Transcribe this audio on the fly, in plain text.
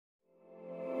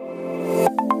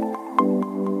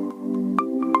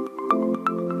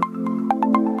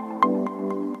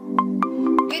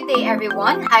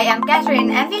everyone, I am Catherine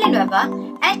Villanueva,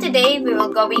 and today we will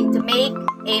going to make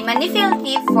a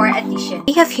manipulative for addition.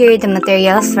 We have here the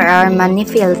materials for our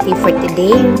manipulative for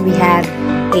today. We have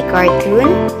a cartoon,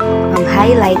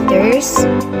 highlighters,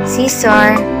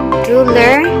 scissor,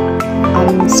 ruler,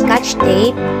 scotch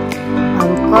tape,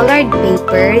 colored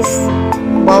papers,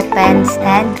 ball pens,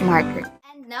 and marker.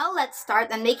 And now let's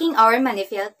start on making our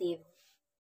manipulative.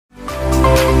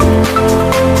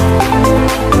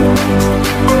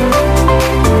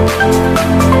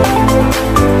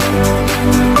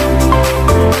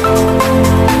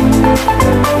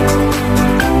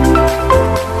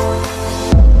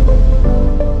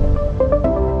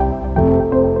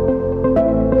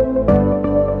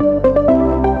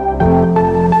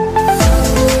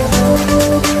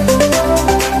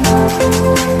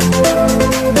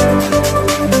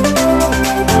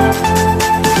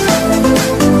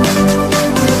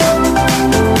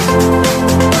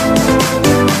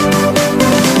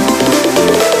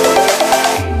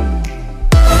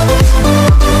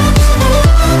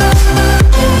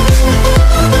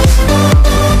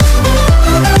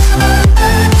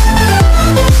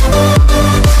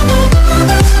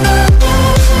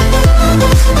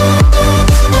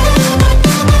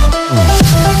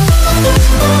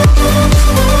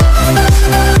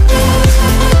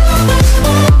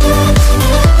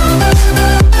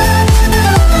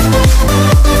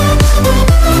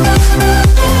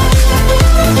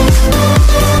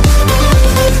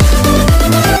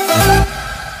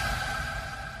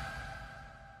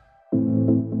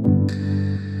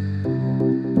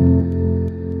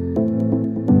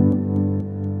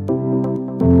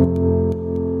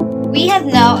 We have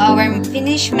now our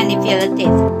finished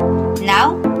manipulative.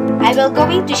 Now, I will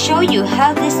going to show you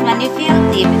how this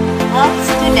manipulative helps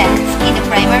students in the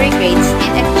primary grades,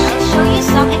 and I'll show you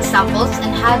some examples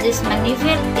on how this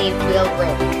manipulative will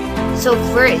work. So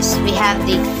first, we have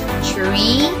the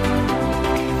 3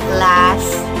 plus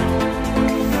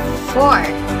 4.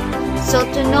 So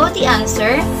to know the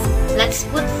answer, let's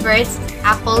put first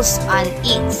apples on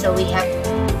it. So we have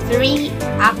 3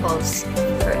 apples.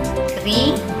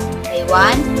 3, 1,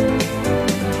 2,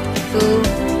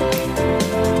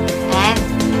 and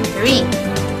 3.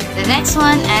 The next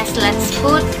one is let's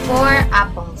put 4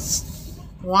 apples.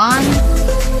 1,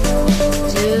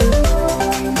 2,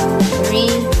 3,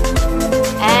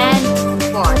 and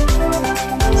 4.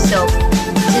 So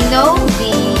to know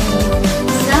the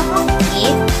sum of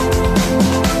it,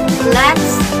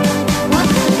 let's put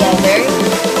together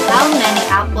how many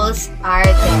apples are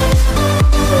there.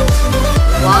 So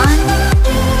 1,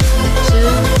 2,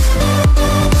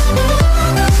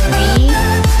 3,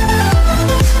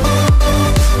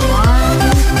 1,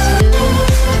 2,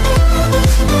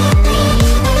 3,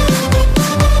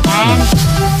 and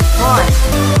 4.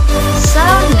 So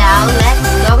now let's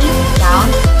go and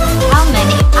count how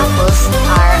many apples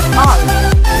are all.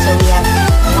 So we have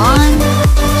 1,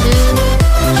 2,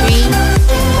 3,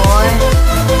 4,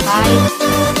 5,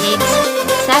 6,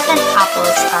 7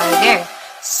 apples are there.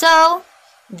 So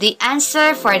the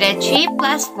answer for the 3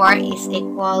 plus 4 is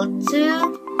equal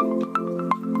to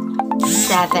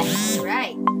 7.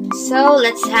 Right. So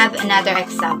let's have another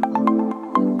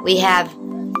example. We have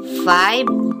 5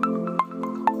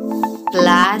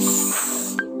 plus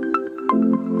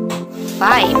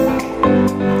 5.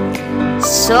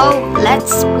 So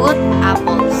let's put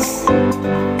apples.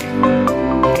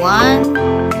 1,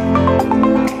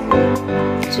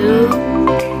 2,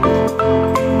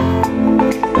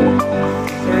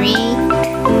 3,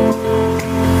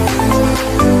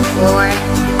 4,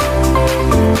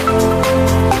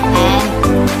 and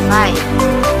 5.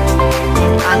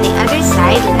 And on the other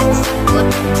side, let's put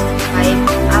 5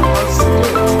 apples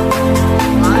too.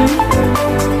 1,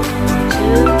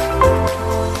 2,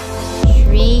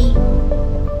 3,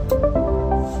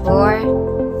 4,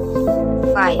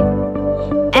 5.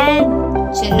 And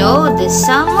to know the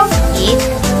sum of it,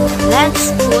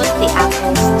 let's put the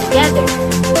apples together.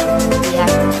 We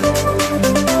have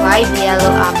 5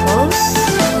 yellow apples,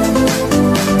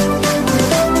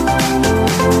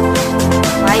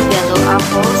 5 yellow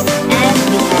apples, and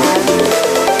we have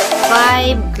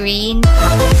 5 green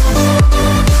apples.